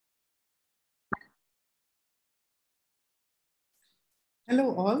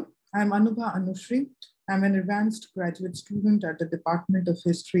Hello all, I'm Anubha Anushree. I'm an advanced graduate student at the Department of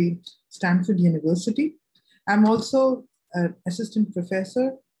History, Stanford University. I'm also an assistant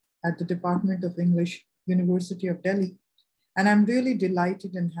professor at the Department of English, University of Delhi. And I'm really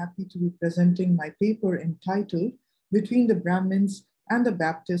delighted and happy to be presenting my paper entitled Between the Brahmins and the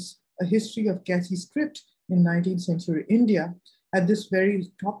Baptists, A History of Kaithi Script in 19th Century India at this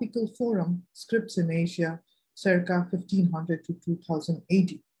very topical forum, Scripts in Asia, circa 1500 to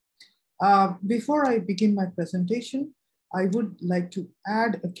 2080. Before I begin my presentation, I would like to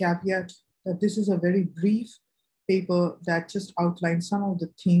add a caveat that this is a very brief paper that just outlines some of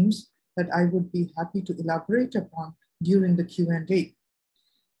the themes that I would be happy to elaborate upon during the Q&A.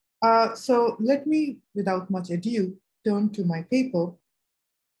 So let me, without much ado, turn to my paper.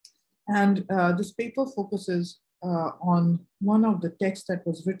 And this paper focuses on one of the texts that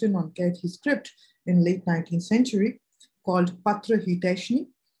was written on Kaithi script in late 19th century called Patra Hiteshni.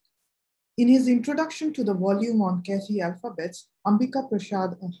 In his introduction to the volume on Kaithi alphabets, Ambika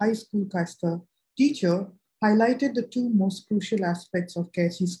Prasad, a high school Kasta teacher, highlighted the two most crucial aspects of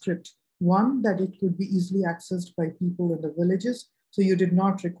Kaithi script. One, that it could be easily accessed by people in the villages, so you did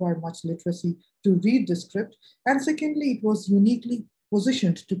not require much literacy to read the script. And secondly, it was uniquely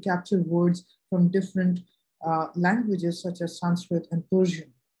positioned to capture words from different languages such as Sanskrit and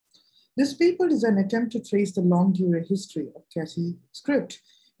Persian. This paper is an attempt to trace the Longue Duree history of Kaithi script,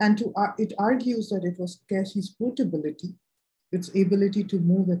 and it argues that it was Kaithi's portability, its ability to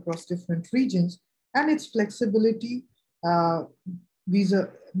move across different regions, and its flexibility,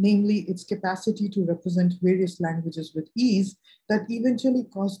 namely its capacity to represent various languages with ease, that eventually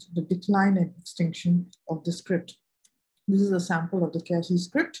caused the decline and extinction of the script. This is a sample of the Kaithi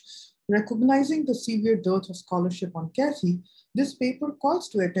script. Recognizing the severe dearth of scholarship on Kaithi, this paper calls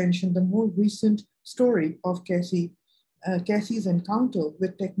to attention the more recent story of Kaithi's encounter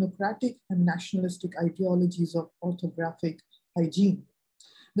with technocratic and nationalistic ideologies of orthographic hygiene.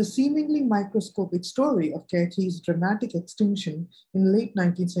 The seemingly microscopic story of Kaithi's dramatic extinction in late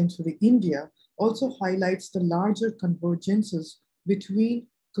 19th century India also highlights the larger convergences between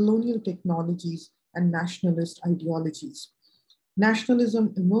colonial technologies and nationalist ideologies.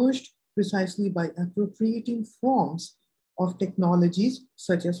 Nationalism emerged precisely by appropriating forms of technologies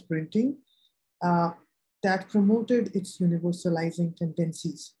such as printing that promoted its universalizing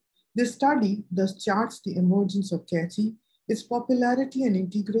tendencies. This study thus charts the emergence of Kaithi, its popularity and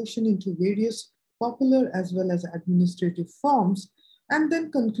integration into various popular as well as administrative forms, and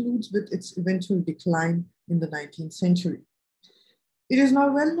then concludes with its eventual decline in the 19th century. It is now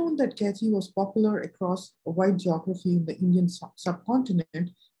well known that Kaithi was popular across a wide geography in the Indian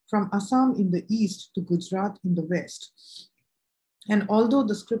subcontinent, from Assam in the east to Gujarat in the west. And although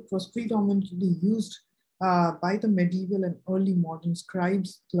the script was predominantly used by the medieval and early modern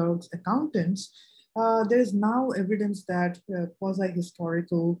scribes, clerks, accountants, there is now evidence that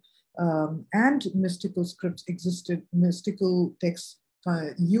quasi-historical and mystical scripts existed, mystical texts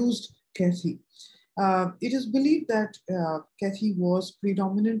used Kaithi. It is believed that Kaithi was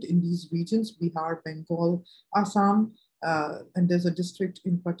predominant in these regions, Bihar, Bengal, Assam, and there's a district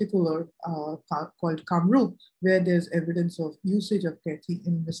in particular called Kamrup, where there's evidence of usage of Kaithi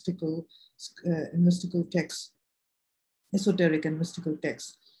in mystical texts, esoteric and mystical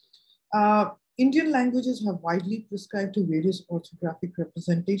texts. Indian languages have widely prescribed to various orthographic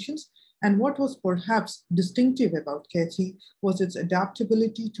representations, and what was perhaps distinctive about Kaithi was its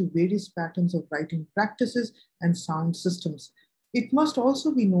adaptability to various patterns of writing practices and sound systems. It must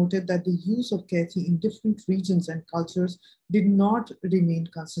also be noted that the use of Kaithi in different regions and cultures did not remain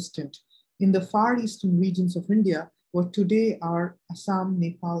consistent. In the far eastern regions of India, what today are Assam,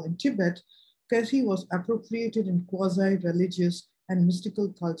 Nepal, and Tibet, Kaithi was appropriated in quasi-religious and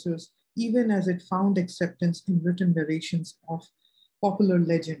mystical cultures, even as it found acceptance in written narrations of popular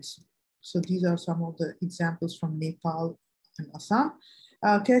legends. So these are some of the examples from Nepal and Assam.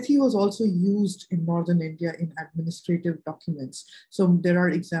 Kaithi was also used in northern India in administrative documents. So there are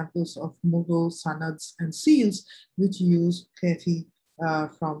examples of Mughal sanads and seals which use Kaithi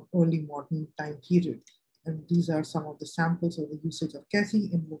from early modern time period. And these are some of the samples of the usage of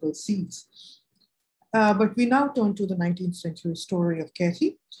Kaithi in Mughal seals. But we now turn to the 19th century story of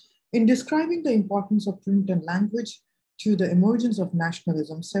Kaithi. In describing the importance of print and language to the emergence of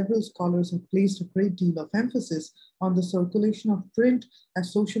nationalism, several scholars have placed a great deal of emphasis on the circulation of print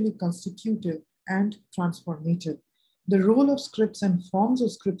as socially constitutive and transformative. The role of scripts and forms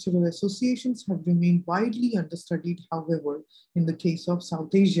of scriptural associations have remained widely understudied, however, in the case of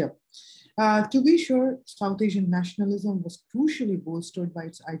South Asia. To be sure, South Asian nationalism was crucially bolstered by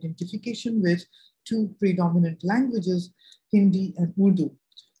its identification with two predominant languages, Hindi and Urdu.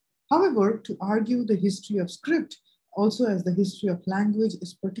 However, to argue the history of script also as the history of language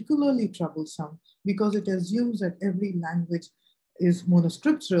is particularly troublesome because it assumes that every language is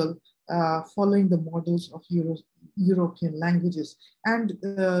monoscriptural, following the models of European languages. And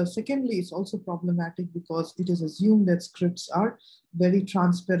secondly, it's also problematic because it is assumed that scripts are very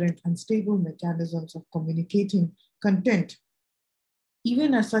transparent and stable mechanisms of communicating content.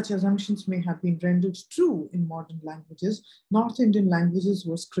 Even as such assumptions may have been rendered true in modern languages, North Indian languages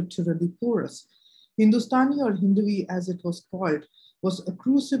were scripturally porous. Hindustani or Hinduvi, as it was called, was a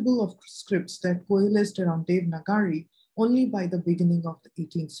crucible of scripts that coalesced around Devanagari only by the beginning of the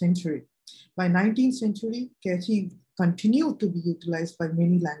 18th century. By 19th century, Kaithi continued to be utilized by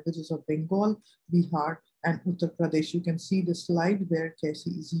many languages of Bengal, Bihar, and Uttar Pradesh. You can see the slide where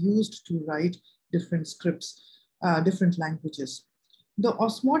Kaithi is used to write different scripts, different languages. The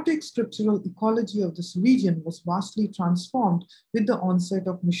osmotic scriptural ecology of this region was vastly transformed with the onset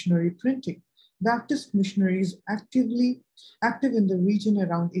of missionary printing. Baptist missionaries active in the region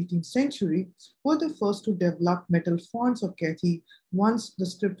around 18th century were the first to develop metal fonts of Kaithi once the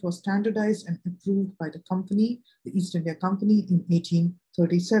script was standardized and approved by the company, the East India Company, in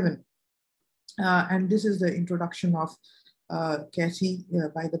 1837. And this is the introduction of Kaithi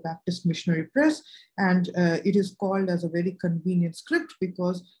by the Baptist Missionary Press, and it is called as a very convenient script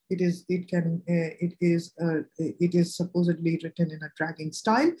because it is supposedly written in a dragging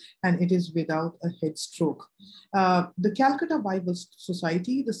style, and it is without a head stroke. The Calcutta Bible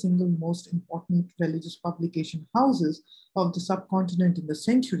Society, the single most important religious publication houses of the subcontinent in the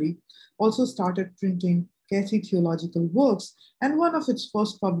century, also started printing Kaithi theological works, and one of its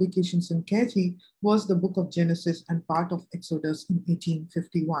first publications in Kaithi was the Book of Genesis and part of Exodus in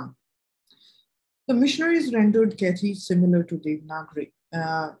 1851. The missionaries rendered Kaithi similar to Devanagari,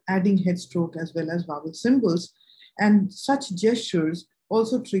 adding headstroke as well as vowel symbols, and such gestures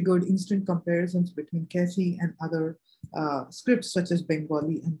also triggered instant comparisons between Kaithi and other scripts such as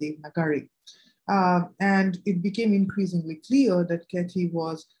Bengali and Devanagari. And it became increasingly clear that Kaithi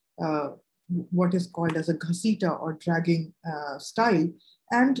was what is called as a ghasita or dragging style,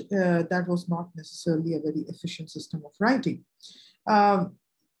 and that was not necessarily a very efficient system of writing.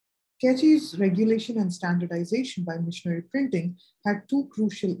 Kaithi's regulation and standardization by missionary printing had two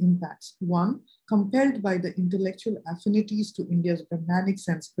crucial impacts. One, compelled by the intellectual affinities to India's Brahmanic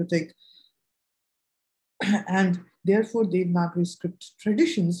Sanskritic and therefore Devanagari script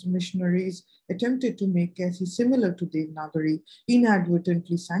traditions, missionaries attempted to make Kaithi similar to Devanagari,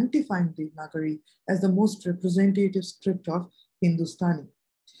 inadvertently sanctifying Devanagari as the most representative script of Hindustani.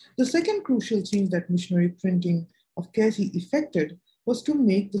 The second crucial change that missionary printing of Kaithi effected was to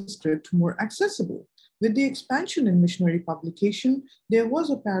make the script more accessible. With the expansion in missionary publication, there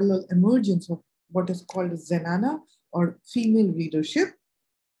was a parallel emergence of what is called zenana or female readership.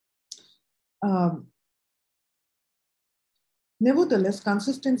 Nevertheless,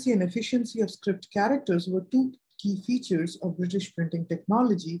 consistency and efficiency of script characters were two key features of British printing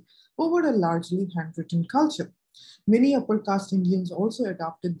technology over a largely handwritten culture. Many upper caste Indians also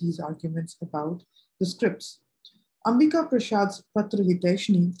adopted these arguments about the scripts. Ambika Prasad's Patra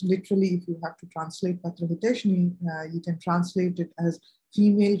Hiteshni, literally if you have to translate Patra Hiteshni, you can translate it as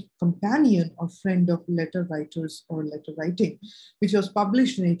female companion or friend of letter writers or letter writing, which was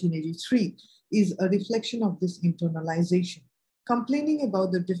published in 1883, is a reflection of this internalization. Complaining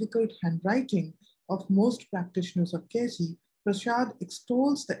about the difficult handwriting of most practitioners of Kaithi, Prasad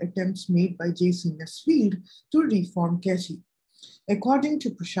extols the attempts made by J.C. Nesfield to reform Kaithi. According to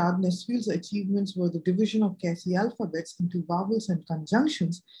Prasad, Nesfield's achievements were the division of Kaithi alphabets into vowels and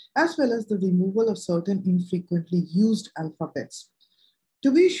conjunctions, as well as the removal of certain infrequently used alphabets.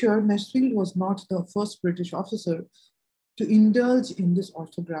 To be sure, Nesfield was not the first British officer to indulge in this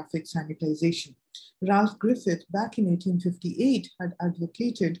orthographic sanitization. Ralph Griffith, back in 1858, had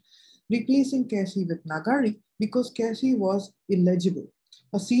advocated replacing Kaithi with Nagari because Kaithi was illegible.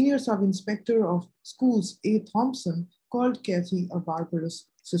 A senior sub-inspector of schools, A. Thompson, called Kaithi a barbarous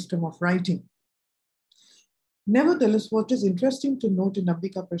system of writing. Nevertheless, what is interesting to note in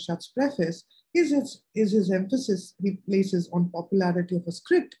Ambika Prasad's preface is his emphasis he places on popularity of a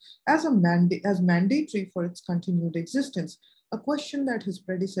script as mandatory for its continued existence, a question that his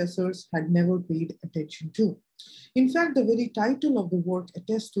predecessors had never paid attention to. In fact, the very title of the work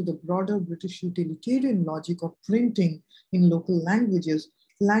attests to the broader British utilitarian logic of printing in local languages.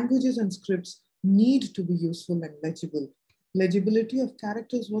 Languages and scripts need to be useful and legible. Legibility of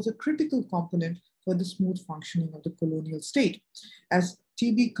characters was a critical component for the smooth functioning of the colonial state. As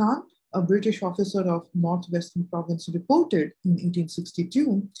T.B. Khan, a British officer of Northwestern Province, reported in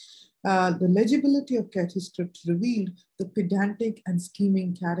 1862, The legibility of Kaithi script revealed the pedantic and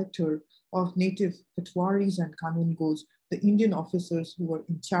scheming character of native Patwaris and Kanungos, the Indian officers who were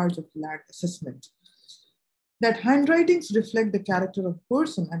in charge of land assessment. That handwritings reflect the character of a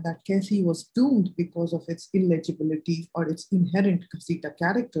person and that Kaithi was doomed because of its illegibility or its inherent Ghasita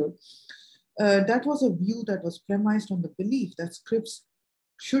character, that was a view that was premised on the belief that scripts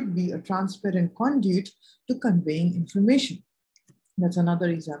should be a transparent conduit to conveying information. That's another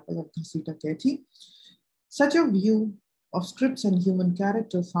example of Ghasita Kaithi. Such a view of scripts and human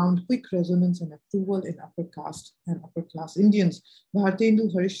character found quick resonance and approval in upper caste and upper class Indians.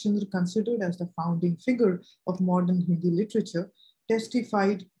 Bhartendu Harishchandra, considered as the founding figure of modern Hindi literature,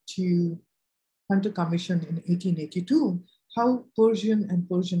 testified to Hunter Commission in 1882 how Persian and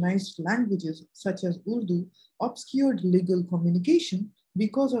Persianized languages such as Urdu obscured legal communication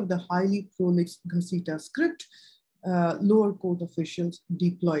because of the highly prolix Ghasita script lower court officials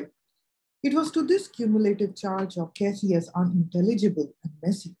deployed. It was to this cumulative charge of Kaithi as unintelligible and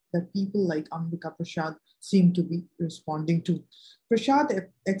messy that people like Ambika Prasad seemed to be responding to. Prasad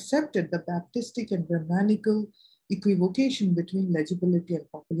accepted the Baptistic and Brahmanical equivocation between legibility and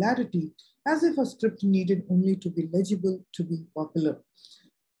popularity, as if a script needed only to be legible to be popular.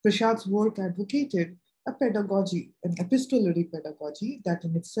 Prasad's work advocated a pedagogy, an epistolary pedagogy that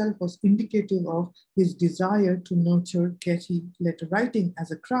in itself was indicative of his desire to nurture Kaithi letter writing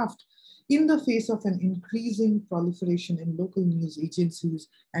as a craft in the face of an increasing proliferation in local news agencies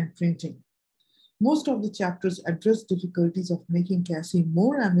and printing. Most of the chapters address difficulties of making Kaithi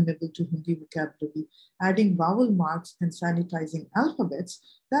more amenable to Hindi vocabulary, adding vowel marks and sanitizing alphabets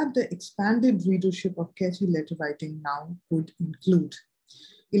that the expanded readership of Kaithi letter writing now would include.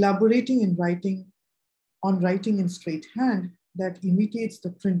 Elaborating in writing in straight hand that imitates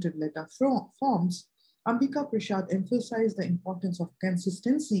the printed letter forms, Ambika Prasad emphasized the importance of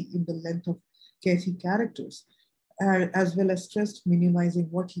consistency in the length of Kaithi characters, as well as stressed minimizing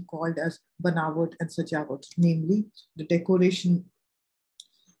what he called as banawat and sajawat, namely the decoration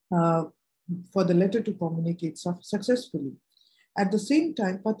for the letter to communicate successfully. At the same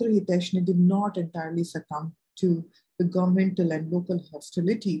time, Patra Hiteshni did not entirely succumb to the governmental and local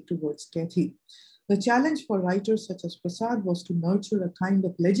hostility towards Kaithi. The challenge for writers such as Prasad was to nurture a kind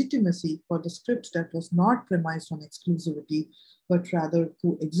of legitimacy for the script that was not premised on exclusivity, but rather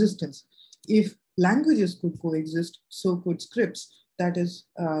coexistence. If languages could coexist, so could scripts. That is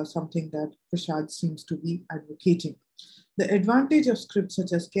something that Prasad seems to be advocating. The advantage of scripts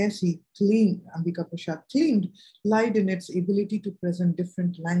such as Kaithi Ambika Prasad claimed, lied in its ability to present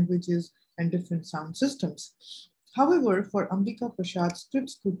different languages and different sound systems. However, for Ambika Prasad,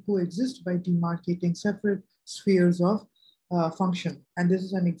 scripts could coexist by demarcating separate spheres of function. And this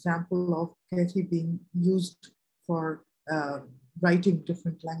is an example of Kaithi being used for writing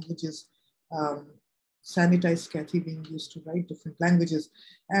different languages, sanitized Kaithi being used to write different languages.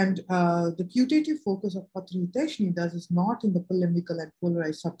 And the putative focus of Patra Hiteshni thus is not in the polemical and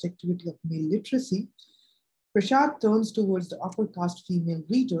polarized subjectivity of male literacy. Prasad turns towards the upper caste female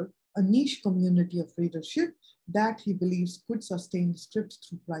reader, a niche community of readership that he believes could sustain the script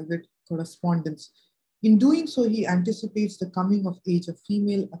through private correspondence. In doing so, he anticipates the coming of age of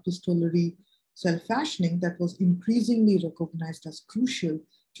female epistolary self-fashioning that was increasingly recognized as crucial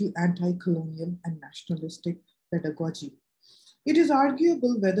to anti-colonial and nationalistic pedagogy. It is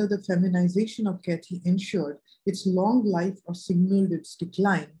arguable whether the feminization of Kaithi ensured its long life or signaled its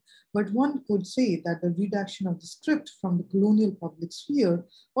decline, but one could say that the reduction of the script from the colonial public sphere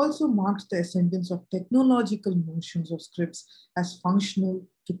also marks the ascendance of technological notions of scripts as functional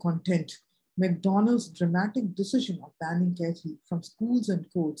to content. MacDonald's dramatic decision of banning Kaithi from schools and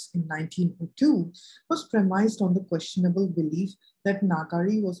courts in 1902 was premised on the questionable belief that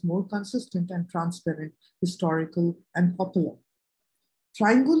Nagari was more consistent and transparent, historical, and popular.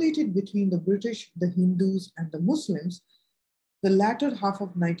 Triangulated between the British, the Hindus, and the Muslims, the latter half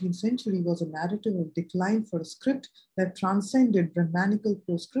of 19th century was a narrative of decline for a script that transcended Brahmanical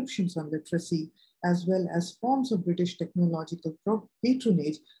proscriptions on literacy, as well as forms of British technological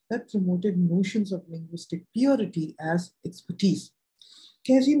patronage that promoted notions of linguistic purity as expertise.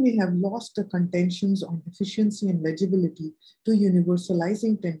 Kaithi may have lost the contentions on efficiency and legibility to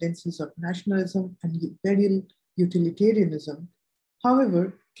universalizing tendencies of nationalism and imperial utilitarianism.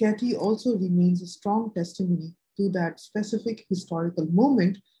 However, Kaithi also remains a strong testimony to that specific historical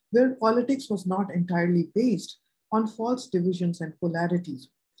moment where politics was not entirely based on false divisions and polarities.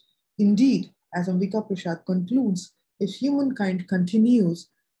 Indeed, as Ambika Prasad concludes, if humankind continues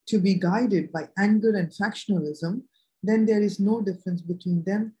to be guided by anger and factionalism, then there is no difference between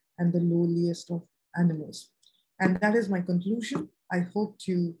them and the lowliest of animals. And that is my conclusion. I hope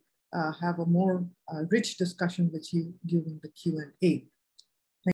to have a more rich discussion with you during the Q&A.